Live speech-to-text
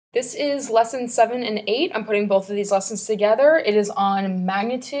This is lesson 7 and 8. I'm putting both of these lessons together. It is on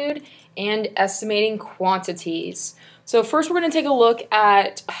magnitude and estimating quantities. So first we're going to take a look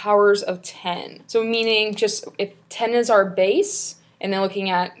at powers of 10. So meaning just if 10 is our base, and then looking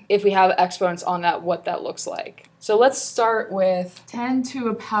at if we have exponents on that, what that looks like. So let's start with 10 to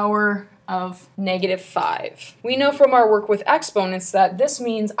a power of -5. We know from our work with exponents that this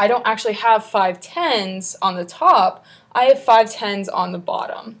means I don't actually have 5 tens on the top, I have 5 tens on the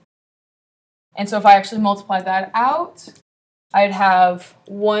bottom. And so if I actually multiply that out, I'd have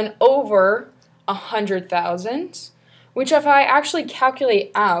 1 over 100,000, which if I actually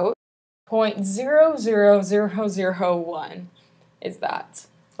calculate out, 0.00001 is that.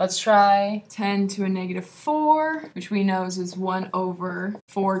 Let's try 10 to a -4, which we know is 1 over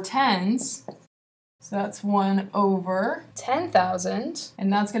 4 tens. So that's 1 over 10,000,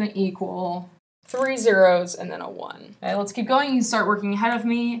 and that's going to equal 3 zeros and then a 1. Okay, let's keep going. You can start working ahead of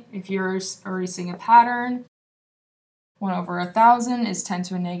me if you're already seeing a pattern. 1 over 1,000 is 10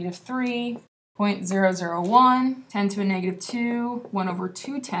 to a -3. 0.001, 10 to a -2, 1 over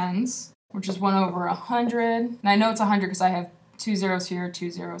 2 tens, which is 1 over 100. And I know it's 100 because I have 2 zeros here, 2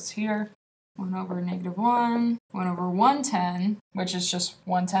 zeros here. 1 over -1, 1 over 110, which is just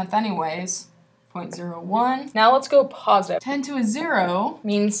 1/10 anyways, 0.01. Now let's go positive. 10 to a 0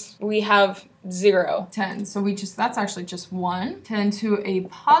 means we have 0 tens, so that's actually just 1. 10 to a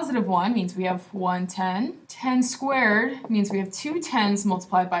positive 1 means we have 1 10. 10 squared means we have 2 tens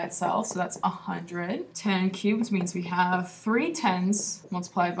multiplied by itself, so that's 100. 10 cubed means we have 3 tens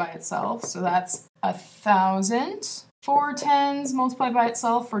multiplied by itself, so that's 1,000. 4 tens multiplied by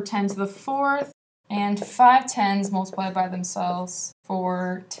itself for 10 to the 4th, and 5 tens multiplied by themselves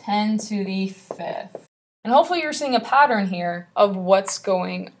for 10 to the 5th. And hopefully you're seeing a pattern here of what's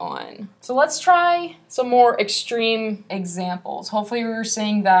going on. So let's try some more extreme examples. Hopefully you're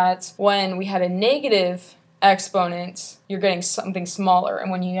seeing that when we had a negative exponent, you're getting something smaller,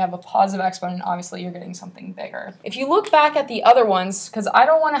 and when you have a positive exponent, obviously you're getting something bigger. If you look back at the other ones, because I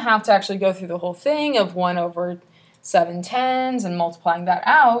don't want to have to actually go through the whole thing of 1 over 7 tens and multiplying that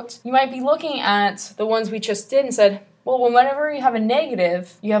out, you might be looking at the ones we just did and said, well, whenever you have a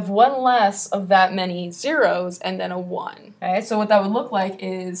negative, you have 1 less of that many zeros and then a 1. Okay, so what that would look like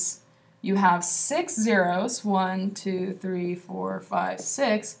is you have 6 zeros, 1, 2, 3, 4, 5,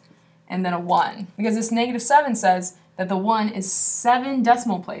 6, and then a 1. Because this -7 says that the 1 is 7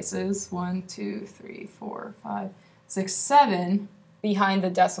 decimal places, 1, 2, 3, 4, 5, 6, 7, behind the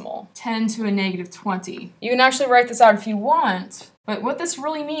decimal. 10 to a -20. You can actually write this out if you want, but what this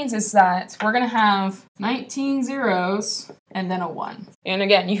really means is that we're going to have 19 zeros and then a 1. And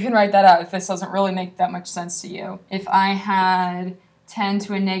again, you can write that out if this doesn't really make that much sense to you. If I had 10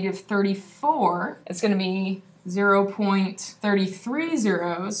 to a -34, it's going to be 0.33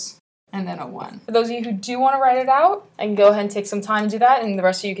 zeros and then a 1. For those of you who do want to write it out, I can go ahead and take some time to do that, and the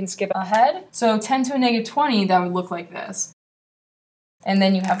rest of you can skip ahead. So 10 to a -20, that would look like this. And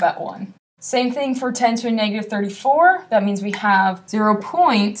then you have that 1. Same thing for 10 to a -34. That means we have 0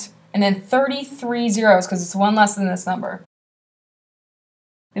 point and then 33 zeros because it's 1 less than this number.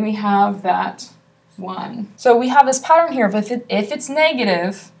 Then we have that 1. So we have this pattern here of if it's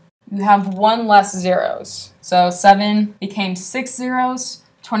negative, you have 1 less zeros. So 7 became 6 zeros,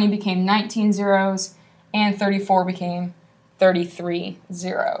 20 became 19 zeros, and 34 became 33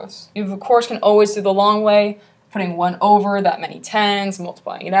 zeros. You, of course, can always do the long way, putting 1 over that many tens,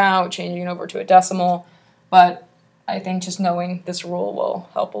 multiplying it out, changing it over to a decimal, but I think just knowing this rule will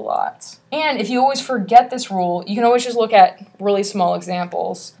help a lot. And if you always forget this rule, you can always just look at really small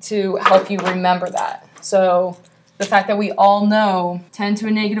examples to help you remember that. So the fact that we all know 10 to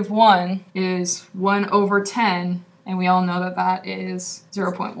a -1 is 1 over 10, and we all know that that is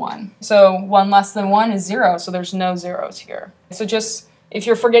 0.1. So 1 less than 1 is 0, so there's no zeros here. So just, if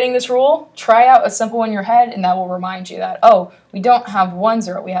you're forgetting this rule, try out a simple one in your head, and that will remind you that, oh, we don't have 1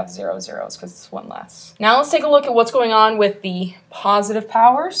 0, we have 0 zeros because it's 1 less. Now let's take a look at what's going on with the positive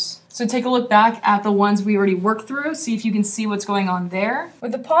powers. So take a look back at the ones we already worked through, see if you can see what's going on there.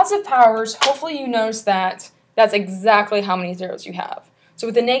 With the positive powers, hopefully you notice that that's exactly how many zeros you have. So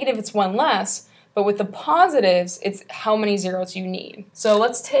with the negative, it's 1 less, but with the positives, it's how many zeros you need. So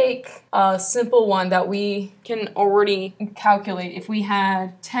let's take a simple one that we can already calculate. If we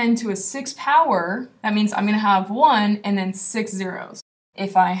had 10 to a 6 power, that means I'm going to have 1 and then 6 zeros.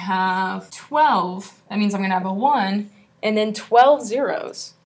 If I have 12, that means I'm going to have a 1 and then 12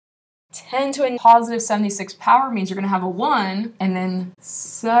 zeros. 10 to a positive 76 power means you're going to have a 1 and then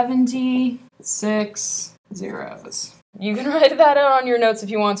 76 zeros. You can write that out on your notes if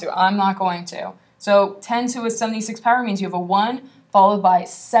you want to. I'm not going to. So 10 to a 76 power means you have a 1 followed by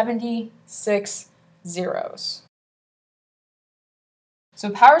 76 zeros. So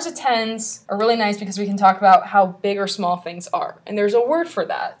powers of tens are really nice because we can talk about how big or small things are. And there's a word for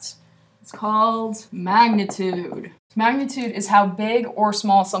that. It's called magnitude. Magnitude is how big or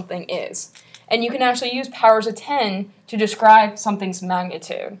small something is. And you can actually use powers of 10 to describe something's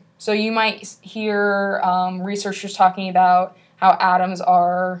magnitude. So you might hear researchers talking about how atoms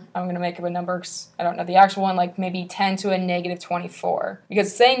are, I'm going to make up a number because I don't know the actual one, like maybe 10 to a negative 24.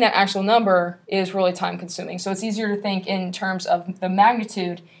 Because saying that actual number is really time consuming. So it's easier to think in terms of the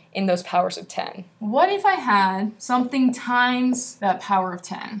magnitude in those powers of 10. What if I had something times that power of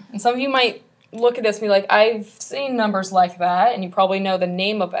 10? And some of you might look at this and be like, I've seen numbers like that, and you probably know the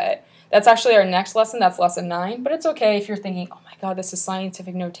name of it. That's actually our next lesson. That's lesson 9. But it's okay if you're thinking, oh my God, this is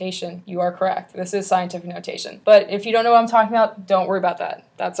scientific notation. You are correct. This is scientific notation. But if you don't know what I'm talking about, don't worry about that.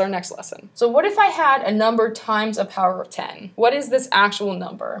 That's our next lesson. So what if I had a number times a power of 10? What is this actual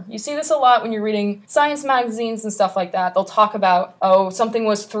number? You see this a lot when you're reading science magazines and stuff like that. They'll talk about, oh, something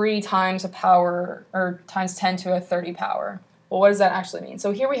was 3 times a power, or times 10 to a 30 power. Well, what does that actually mean?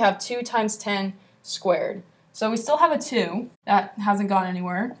 So here we have 2 times 10 squared. So we still have a 2. That hasn't gone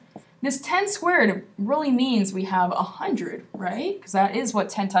anywhere. This 10 squared really means we have 100, right? Because that is what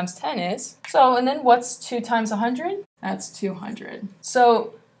 10 times 10 is. So, and then what's 2 times 100? That's 200.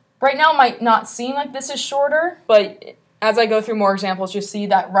 So right now it might not seem like this is shorter, but as I go through more examples, you'll see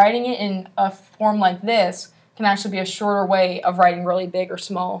that writing it in a form like this can actually be a shorter way of writing really big or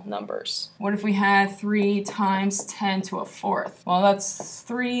small numbers. What if we had 3 times 10 to a 4th? Well, that's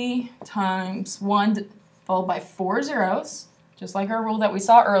 3 times 1 followed by 4 zeros. Just like our rule that we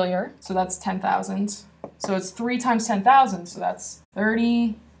saw earlier. So that's 10,000. So it's 3 times 10,000, so that's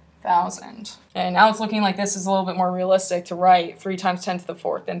 30,000. And now it's looking like this is a little bit more realistic to write 3 times 10 to the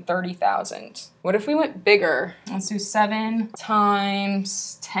 4th than 30,000. What if we went bigger? Let's do 7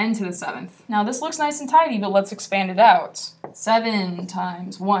 times 10 to the 7th. Now this looks nice and tidy, but let's expand it out. 7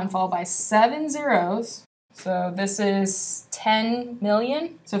 times 1 followed by 7 zeros. So this is 10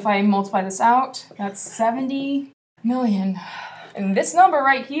 million. So if I multiply this out, that's 70 million. And this number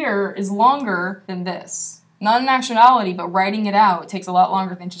right here is longer than this. Not in actuality, but writing it out takes a lot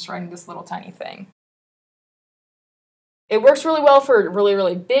longer than just writing this little tiny thing. It works really well for really,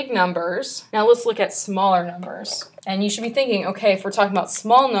 really big numbers. Now let's look at smaller numbers. And you should be thinking, okay, if we're talking about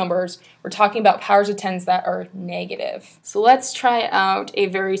small numbers, we're talking about powers of 10s that are negative. So let's try out a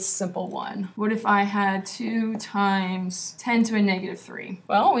very simple one. What if I had 2 times 10 to a negative 3?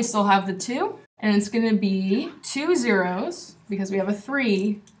 Well, we still have the 2. And it's going to be 2 zeros, because we have a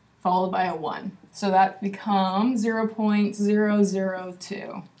 3, followed by a 1. So that becomes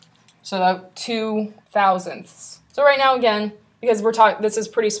 0.002. So that 2 thousandths. So right now, again, because this is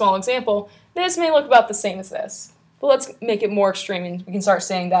a pretty small example, this may look about the same as this. But let's make it more extreme, and we can start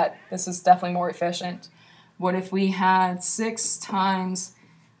saying that this is definitely more efficient. What if we had 6 times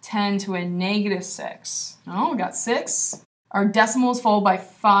 10 to a negative 6? Oh, we got 6. Our decimal is followed by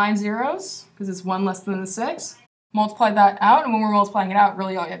 5 zeros, because it's 1 less than the 6. Multiply that out, and when we're multiplying it out,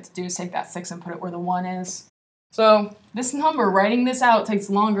 really all you have to do is take that 6 and put it where the 1 is. So this number, writing this out, takes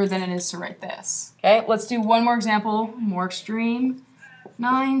longer than it is to write this. Okay, let's do one more example, more extreme.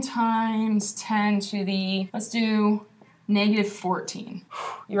 9 times 10 to the, let's do negative 14.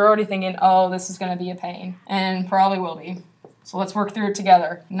 You're already thinking, oh, this is going to be a pain, and probably will be. So let's work through it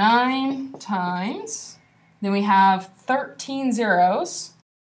together. 9 times... Then we have 13 zeros.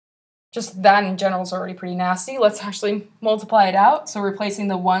 Just that in general is already pretty nasty. Let's actually multiply it out. So replacing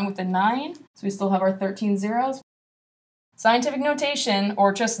the 1 with the 9. So we still have our 13 zeros. Scientific notation,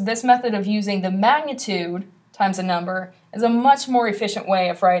 or just this method of using the magnitude times a number, is a much more efficient way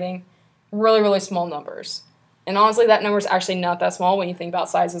of writing really, really small numbers. And honestly, that number is actually not that small when you think about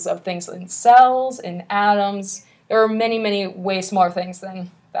sizes of things in cells, in atoms. There are many, many way smaller things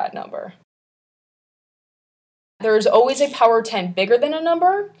than that number. There's always a power 10 bigger than a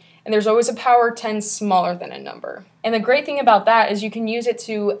number, and there's always a power 10 smaller than a number. And the great thing about that is you can use it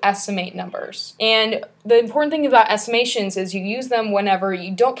to estimate numbers. And the important thing about estimations is you use them whenever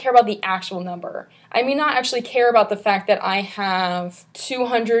you don't care about the actual number. I may not actually care about the fact that I have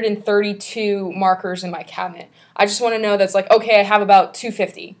 232 markers in my cabinet. I just want to know that's like, okay, I have about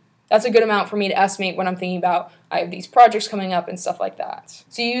 250. That's a good amount for me to estimate when I'm thinking about I have these projects coming up and stuff like that.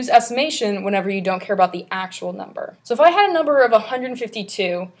 So you use estimation whenever you don't care about the actual number. So if I had a number of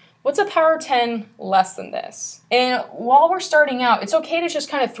 152, what's a power 10 less than this? And while we're starting out, it's okay to just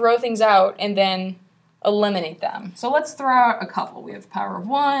kind of throw things out and then eliminate them. So let's throw out a couple. We have power of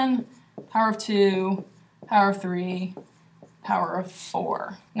 1, power of 2, power of 3, power of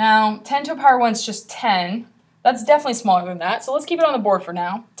 4. Now, 10 to a power 1 is just 10. That's definitely smaller than that, so let's keep it on the board for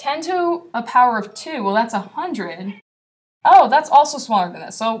now. 10 to a power of 2, well that's 100. Oh, that's also smaller than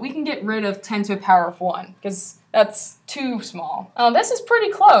this, so we can get rid of 10 to a power of 1, because that's too small. Oh, this is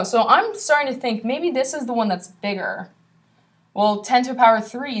pretty close, so I'm starting to think maybe this is the one that's bigger. Well, 10 to a power of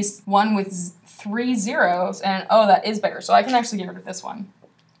 3 is one with 3 zeros, and oh, that is bigger, so I can actually get rid of this one.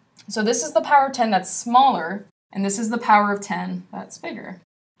 So this is the power of 10 that's smaller, and this is the power of 10 that's bigger.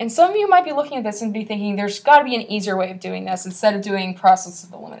 And some of you might be looking at this and be thinking, there's got to be an easier way of doing this instead of doing process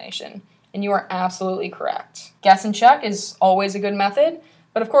of elimination. And you are absolutely correct. Guess and check is always a good method,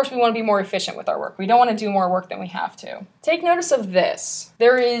 but of course we want to be more efficient with our work. We don't want to do more work than we have to. Take notice of this.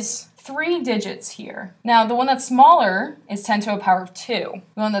 There is 3 digits here. Now, the one that's smaller is 10 to a power of 2.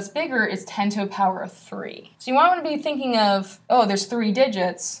 The one that's bigger is 10 to a power of 3. So you want to be thinking of, oh, there's 3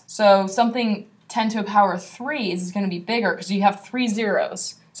 digits, so something 10 to a power of 3 is going to be bigger because you have 3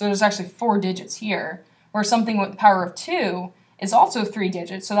 zeros. So there's actually 4 digits here, where something with the power of 2 is also 3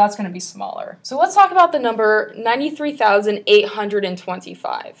 digits, so that's going to be smaller. So let's talk about the number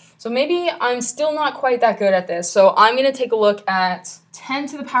 93,825. So maybe I'm still not quite that good at this, so I'm going to take a look at 10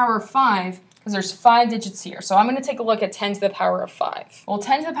 to the power of 5, because there's 5 digits here. So I'm going to take a look at 10 to the power of 5. Well,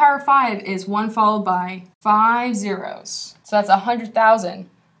 10 to the power of 5 is 1 followed by 5 zeros. So that's 100,000.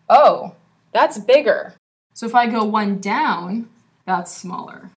 Oh, that's bigger. So if I go 1 down, that's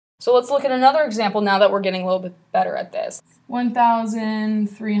smaller. So let's look at another example now that we're getting a little bit better at this.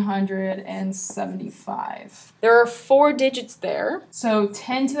 1,375. There are 4 digits there. So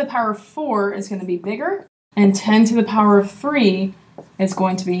 10 to the power of 4 is going to be bigger, and 10 to the power of 3 is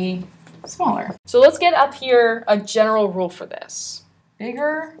going to be smaller. So let's get up here a general rule for this.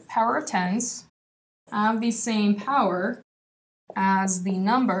 Bigger power of 10s have the same power as the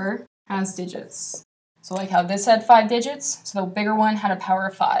number has digits. So like how this had 5 digits, so the bigger one had a power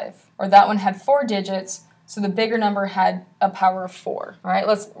of 5. Or that one had 4 digits, so the bigger number had a power of 4. All right,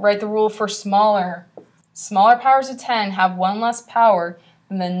 let's write the rule for smaller. Smaller powers of 10 have 1 less power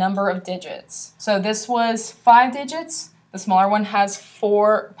than the number of digits. So this was 5 digits. The smaller one has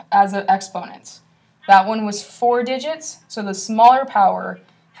 4 as an exponent. That one was 4 digits, so the smaller power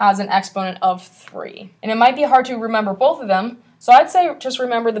has an exponent of 3. And it might be hard to remember both of them, so I'd say just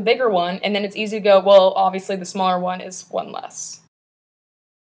remember the bigger one, and then it's easy to go, well, obviously the smaller one is 1 less.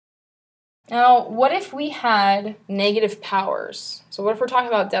 Now, what if we had negative powers? So what if we're talking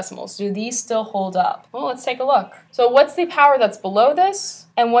about decimals? Do these still hold up? Well, let's take a look. So what's the power that's below this,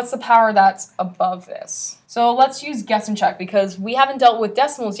 and what's the power that's above this? So let's use guess and check, because we haven't dealt with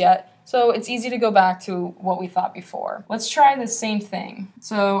decimals yet, so it's easy to go back to what we thought before. Let's try the same thing.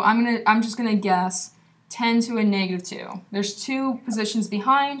 So I'm just gonna guess 10 to a negative 2. There's 2 positions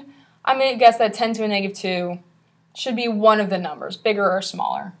behind. I'm going to guess that 10 to a negative 2 should be one of the numbers, bigger or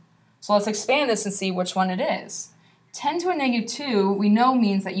smaller. So let's expand this and see which one it is. 10 to a negative 2 we know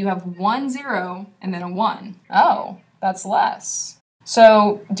means that you have 1 0 and then a 1. Oh, that's less.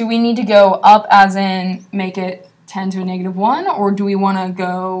 So do we need to go up as in make it 10 to a negative 1, or do we want to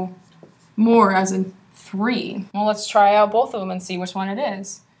go more as in 3? Well, let's try out both of them and see which one it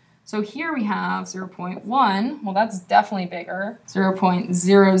is. So here we have 0.1, well that's definitely bigger.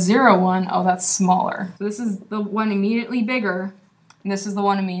 0.001, oh that's smaller. So this is the one immediately bigger, and this is the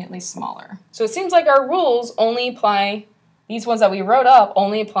one immediately smaller. So it seems like our rules only apply, these ones that we wrote up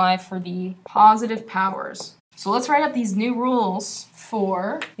only apply for the positive powers. So let's write up these new rules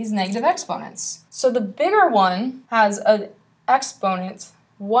for these negative exponents. So the bigger one has an exponent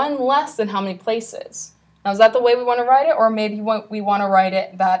 1 less than how many places? Now, is that the way we want to write it, or maybe we want to write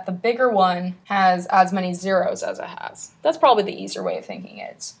it that the bigger one has as many zeros as it has? That's probably the easier way of thinking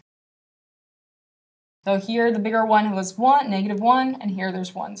it. So here, the bigger one was negative 1, and here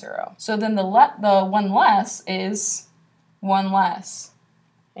there's 1 0. So then the 1 less is 1 less.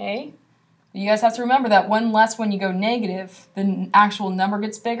 Okay? You guys have to remember that 1 less when you go negative, the actual number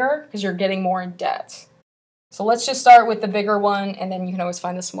gets bigger because you're getting more in debt. So let's just start with the bigger one, and then you can always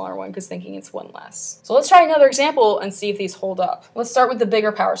find the smaller one because thinking it's 1 less. So let's try another example and see if these hold up. Let's start with the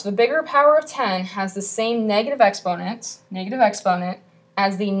bigger power. So the bigger power of 10 has the same negative exponent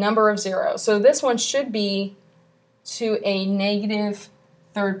as the number of zeros. So this one should be to a negative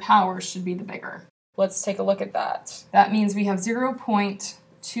 3rd power should be the bigger. Let's take a look at that. That means we have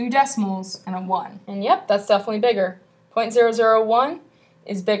 0.2 decimals and a 1. And yep, that's definitely bigger. 0.001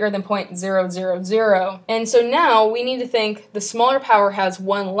 is bigger than 0.000. And so now we need to think the smaller power has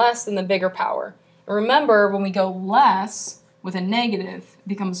 1 less than the bigger power. And remember, when we go less with a negative, it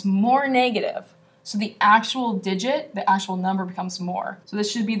becomes more negative. So the actual digit, the actual number becomes more. So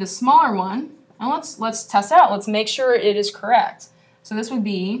this should be the smaller one. And let's test it out. Let's make sure it is correct. So this would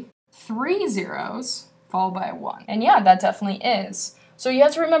be 3 zeros followed by a 1. And yeah, that definitely is. So you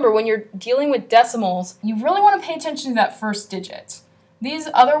have to remember, when you're dealing with decimals, you really want to pay attention to that first digit. These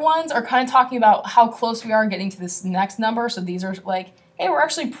other ones are kind of talking about how close we are getting to this next number. So these are like, hey, we're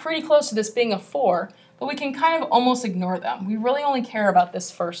actually pretty close to this being a 4, but we can kind of almost ignore them. We really only care about this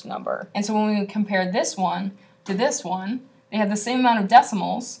first number. And so when we compare this one to this one, they have the same amount of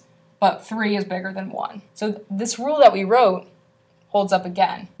decimals, but 3 is bigger than 1. So this rule that we wrote holds up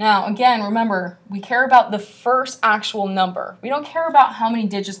again. Now, again, remember, we care about the first actual number. We don't care about how many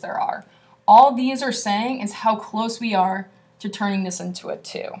digits there are. All these are saying is how close we are to turning this into a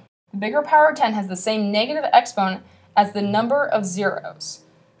 2. The bigger power of 10 has the same negative exponent as the number of zeros.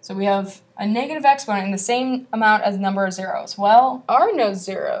 So we have a negative exponent in the same amount as the number of zeros. Well, there are no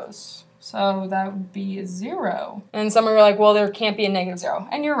zeros, so that would be a 0. And some are like, well, there can't be a negative 0.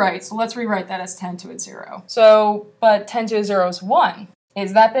 And you're right, so let's rewrite that as 10 to a 0. So, but 10 to a 0 is 1.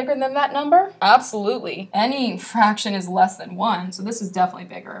 Is that bigger than that number? Absolutely. Any fraction is less than 1, so this is definitely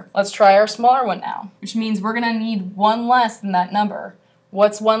bigger. Let's try our smaller one now, which means we're going to need 1 less than that number.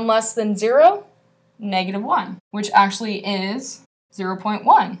 What's 1 less than 0? Negative 1, which actually is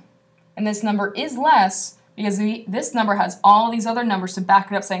 0.1. And this number is less because this number has all these other numbers to back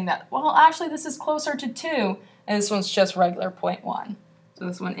it up, saying that, well, actually this is closer to 2, and this one's just regular 0.1. So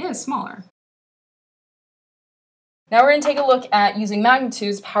this one is smaller. Now we're going to take a look at using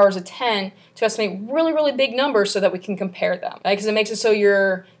magnitudes, powers of 10, to estimate really, really big numbers so that we can compare them. Because it makes it so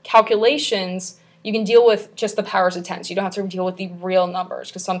your calculations, you can deal with just the powers of 10, so you don't have to deal with the real numbers,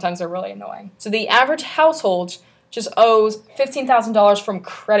 because sometimes they're really annoying. So the average household just owes $15,000 from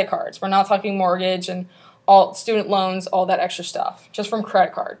credit cards. We're not talking mortgage and all student loans, all that extra stuff, just from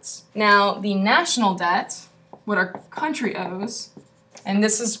credit cards. Now, the national debt, what our country owes, and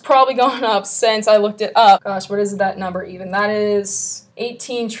this has probably gone up since I looked it up. Gosh, what is that number even? That is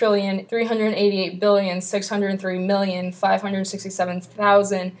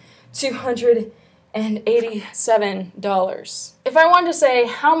 $18,388,603,567,287. If I wanted to say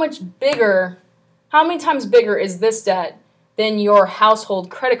how many times bigger is this debt than your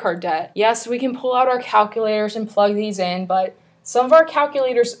household credit card debt? Yes, we can pull out our calculators and plug these in, but some of our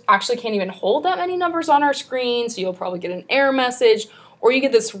calculators actually can't even hold that many numbers on our screen, so you'll probably get an error message, or you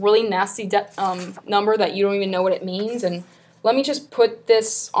get this really nasty number that you don't even know what it means. And let me just put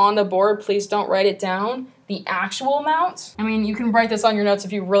this on the board. Please don't write it down. The actual amount, I mean, you can write this on your notes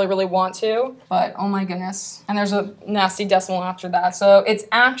if you really, really want to, but oh my goodness. And there's a nasty decimal after that. So it's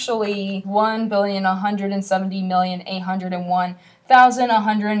actually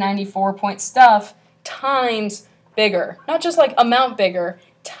 1,170,801,194 point stuff times bigger. Not just like amount bigger,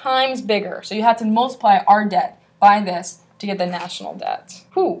 times bigger. So you have to multiply our debt by this to get the national debt.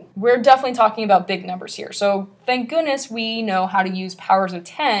 Whew, we're definitely talking about big numbers here. So thank goodness we know how to use powers of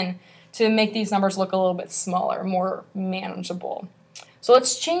 10 to make these numbers look a little bit smaller, more manageable. So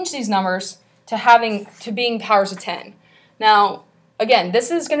let's change these numbers to being powers of 10. Now, again,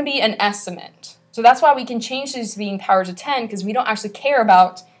 this is going to be an estimate. So that's why we can change these to being powers of 10, because we don't actually care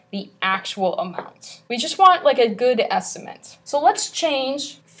about the actual amount. We just want like a good estimate. So let's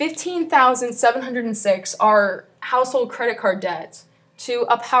change 15,706, our household credit card debt, to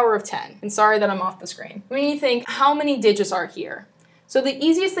a power of 10. And sorry that I'm off the screen. We need to think, how many digits are here? So the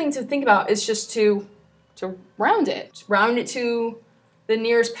easiest thing to think about is just to round it. Just round it to the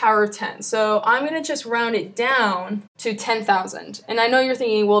nearest power of 10. So I'm going to just round it down to 10,000. And I know you're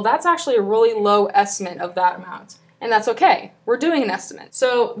thinking, well, that's actually a really low estimate of that amount. And that's okay. We're doing an estimate.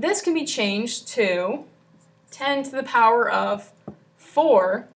 So this can be changed to 10 to the power of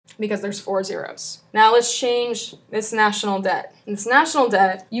 4, because there's 4 zeros. Now let's change this national debt. This national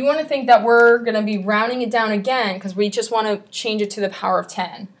debt, you want to think that we're going to be rounding it down again, because we just want to change it to the power of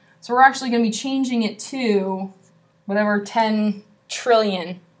 10. So we're actually going to be changing it to whatever 10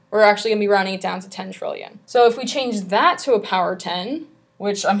 trillion. We're actually going to be rounding it down to 10 trillion. So if we change that to a power of 10,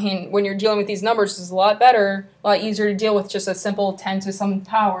 which, I mean, when you're dealing with these numbers, is a lot better, a lot easier to deal with just a simple 10 to some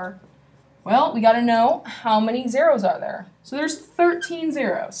power. Well, we got to know how many zeros are there. So there's 13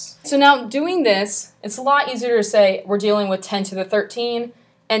 zeros. So now doing this, it's a lot easier to say we're dealing with 10 to the 13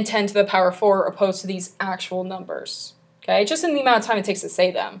 and 10 to the power 4 opposed to these actual numbers. Okay, just in the amount of time it takes to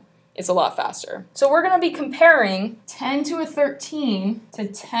say them, it's a lot faster. So we're going to be comparing 10 to a 13 to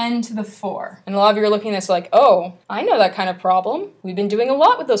 10 to the 4. And a lot of you are looking at this like, oh, I know that kind of problem. We've been doing a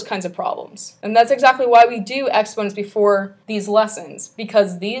lot with those kinds of problems. And that's exactly why we do exponents before these lessons,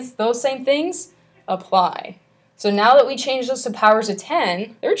 because those same things apply. So now that we change those to powers of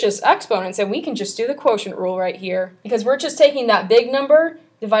 10, they're just exponents, and we can just do the quotient rule right here, because we're just taking that big number,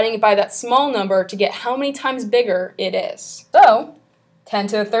 dividing it by that small number to get how many times bigger it is. So 10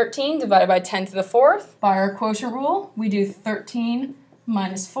 to the 13 divided by 10 to the 4th. By our quotient rule, we do 13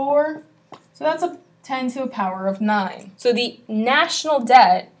 minus 4. So that's a 10 to the power of 9. So the national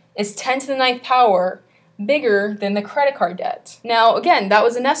debt is 10 to the 9th power bigger than the credit card debt. Now, again, that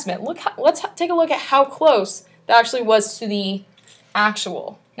was an estimate. Let's take a look at how close that actually was to the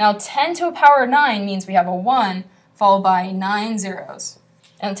actual. Now, 10 to the power of 9 means we have a 1 followed by 9 zeros.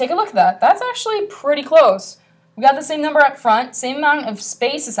 And take a look at that. That's actually pretty close. We got the same number up front, same amount of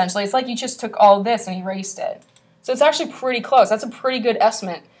space essentially. It's like you just took all of this and erased it. So it's actually pretty close. That's a pretty good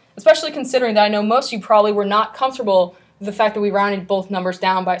estimate, especially considering that I know most of you probably were not comfortable with the fact that we rounded both numbers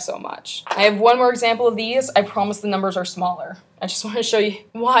down by so much. I have one more example of these. I promise the numbers are smaller. I just want to show you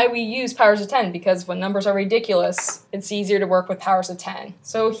why we use powers of 10, because when numbers are ridiculous, it's easier to work with powers of 10.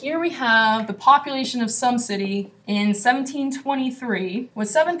 So here we have the population of some city in 1723 was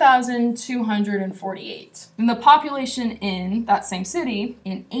 7,248. And the population in that same city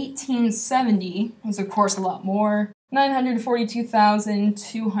in 1870 was of course a lot more.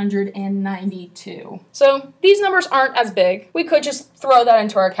 942,292. So these numbers aren't as big. We could just throw that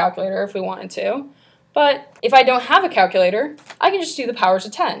into our calculator if we wanted to. But if I don't have a calculator, I can just do the powers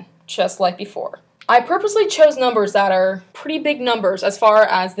of 10, just like before. I purposely chose numbers that are pretty big numbers as far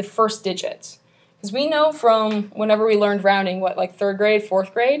as the first digits. Because we know from whenever we learned rounding, like 3rd grade,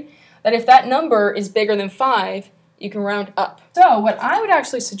 4th grade, that if that number is bigger than 5, you can round up. So what I would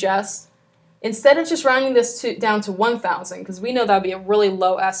actually suggest, instead of just rounding this down to 1,000, because we know that would be a really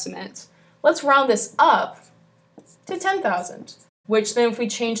low estimate, let's round this up to 10,000. Which then if we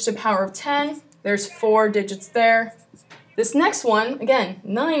change to power of 10, there's 4 digits there. This next one, again,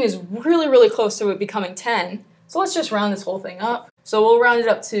 9 is really, really close to it becoming 10. So let's just round this whole thing up. So we'll round it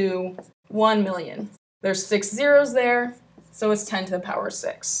up to 1 million. There's 6 zeros there, so it's 10 to the power of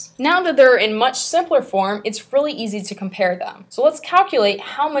 6. Now that they're in much simpler form, it's really easy to compare them. So let's calculate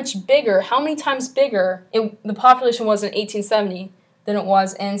how much bigger, how many times bigger the population was in 1870 than it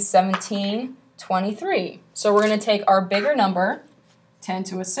was in 1723. So we're going to take our bigger number, 10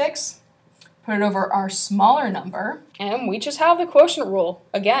 to a 6, put it over our smaller number, and we just have the quotient rule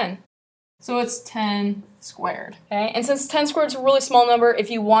again. So it's 10 squared. Okay, and since 10 squared is a really small number,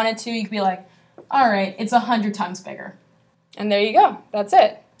 if you wanted to, you could be like, all right, it's 100 times bigger. And there you go, that's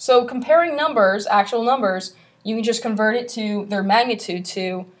it. So comparing numbers, actual numbers, you can just convert it to their magnitude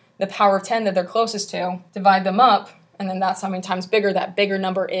to the power of 10 that they're closest to, divide them up, and then that's how many times bigger that bigger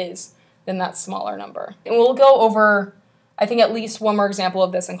number is than that smaller number. And we'll go over, I think, at least one more example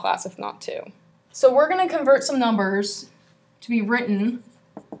of this in class, if not two. So we're going to convert some numbers to be written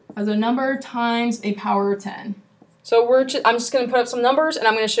as a number times a power of 10. So I'm just going to put up some numbers, and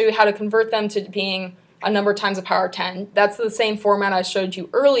I'm going to show you how to convert them to being a number times a power of 10. That's the same format I showed you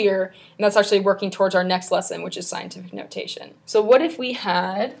earlier, and that's actually working towards our next lesson, which is scientific notation. So what if we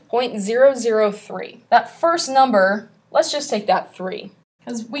had 0.003? That first number, let's just take that 3,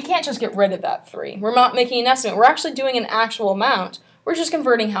 because we can't just get rid of that 3. We're not making an estimate. We're actually doing an actual amount. We're just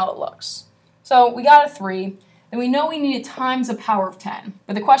converting how it looks. So we got a 3, and we know we need it times a power of 10.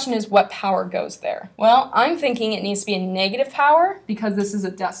 But the question is, what power goes there? Well, I'm thinking it needs to be a negative power because this is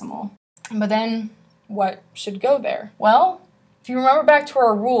a decimal. But then what should go there? Well, if you remember back to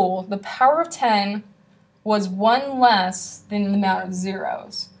our rule, the power of 10 was 1 less than the amount of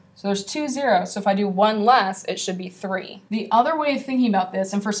zeros. So there's 2 zeros, so if I do 1 less, it should be 3. The other way of thinking about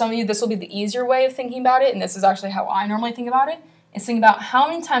this, and for some of you this will be the easier way of thinking about it, and this is actually how I normally think about it, is think about how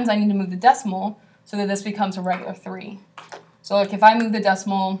many times I need to move the decimal so that this becomes a regular 3. So like if I move the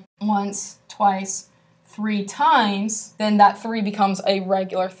decimal once, twice, 3 times, then that 3 becomes a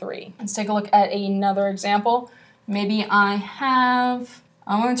regular 3. Let's take a look at another example. Maybe I'm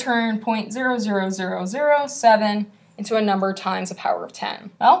going to turn 0.00007 into a number times a power of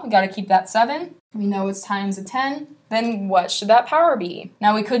 10. Well, we got to keep that 7. We know it's times a 10. Then what should that power be?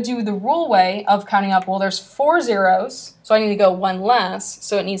 Now we could do the rule way of counting up, well, there's 4 zeros, so I need to go 1 less,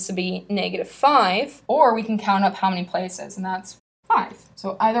 so it needs to be -5, or we can count up how many places, and that's 5.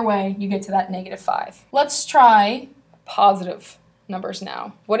 So either way, you get to that -5. Let's try positive numbers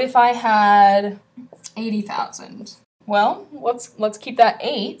now. What if I had 80,000? Well, let's keep that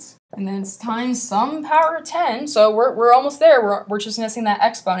 8, and then it's times some power of 10, so we're almost there. We're just missing that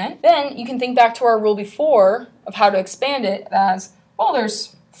exponent. Then you can think back to our rule before of how to expand it as, well,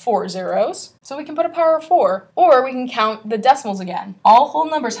 there's 4 zeros, so we can put a power of 4, or we can count the decimals again. All whole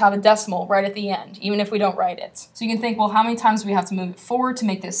numbers have a decimal right at the end, even if we don't write it. So you can think, well, how many times do we have to move it forward to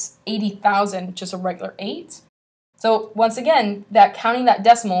make this 80,000 just a regular 8? So once again, counting that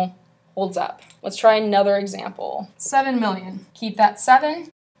decimal holds up. Let's try another example. 7 million. Keep that 7,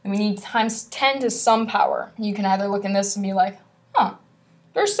 and we need times 10 to some power. You can either look in this and be like, huh,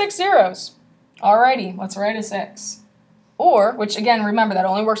 There's 6 zeros. Alrighty, let's write a 6. Or, which again, remember that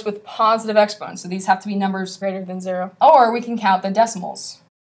only works with positive exponents, so these have to be numbers greater than 0. Or we can count the decimals.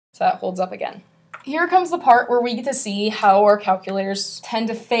 So that holds up again. Here comes the part where we get to see how our calculators tend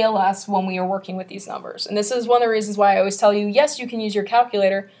to fail us when we are working with these numbers. And this is one of the reasons why I always tell you, yes, you can use your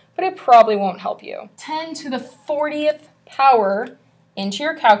calculator, but it probably won't help you. 10 to the 40th power into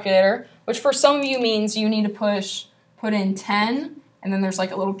your calculator, which for some of you means you need to put in 10, and then there's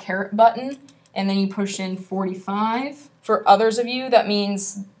like a little caret button, and then you push in 45. For others of you, that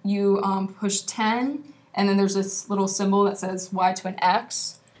means you push 10, and then there's this little symbol that says y to an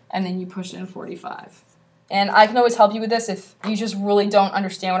x, and then you push in 45. And I can always help you with this if you just really don't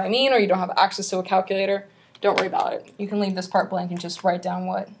understand what I mean or you don't have access to a calculator. Don't worry about it. You can leave this part blank and just write down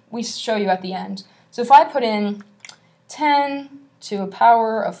what we show you at the end. So if I put in 10 to a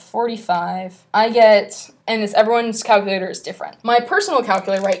power of 45, I get, and everyone's calculator is different. My personal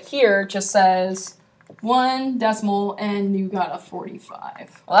calculator right here just says 1 decimal and you got a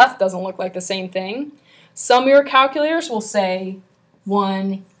 45. Well, that doesn't look like the same thing. Some of your calculators will say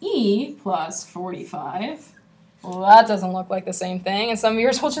 1e plus 45. Well, that doesn't look like the same thing. And some of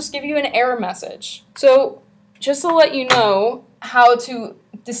yours will just give you an error message. So just to let you know how to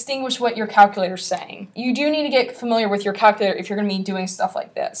distinguish what your calculator is saying, you do need to get familiar with your calculator if you're going to be doing stuff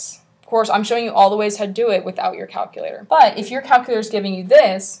like this. Of course, I'm showing you all the ways how to do it without your calculator. But if your calculator is giving you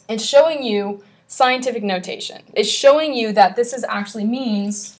this, it's showing you scientific notation. It's showing you that this actually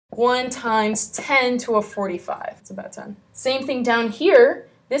means 1 times 10 to a 45. It's about 10. Same thing down here.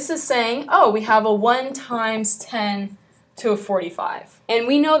 This is saying, oh, we have a 1 times 10 to a 45. And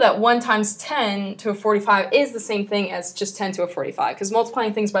we know that 1 times 10 to a 45 is the same thing as just 10 to a 45, because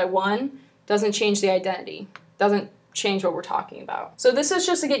multiplying things by 1 doesn't change the identity, doesn't change what we're talking about. So this is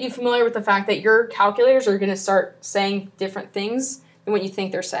just to get you familiar with the fact that your calculators are going to start saying different things than what you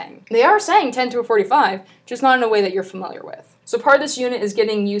think they're saying. They are saying 10 to a 45, just not in a way that you're familiar with. So part of this unit is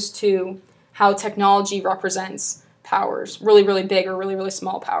getting used to how technology represents powers, really, really big or really, really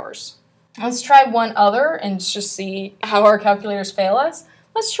small powers. Let's try one other and just see how our calculators fail us.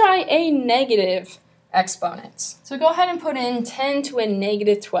 Let's try a negative exponent. So go ahead and put in 10 to a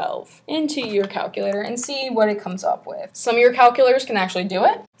negative 12 into your calculator and see what it comes up with. Some of your calculators can actually do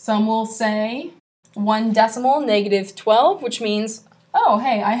it. Some will say 1 decimal negative 12, which means, oh,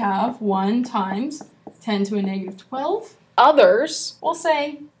 hey, I have 1 times 10 to a negative 12. Others will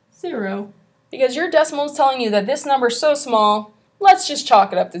say 0. Because your decimal is telling you that this number is so small, let's just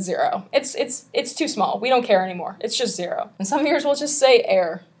chalk it up to 0. It's too small. We don't care anymore. It's just 0. And some of yours will just say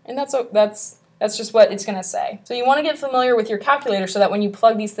error. And that's just what it's going to say. So you want to get familiar with your calculator so that when you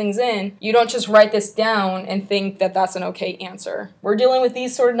plug these things in, you don't just write this down and think that that's an okay answer. We're dealing with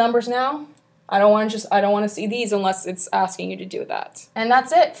these sort of numbers now. I don't want to see these unless it's asking you to do that. And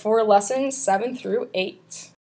that's it for lessons 7 through 8.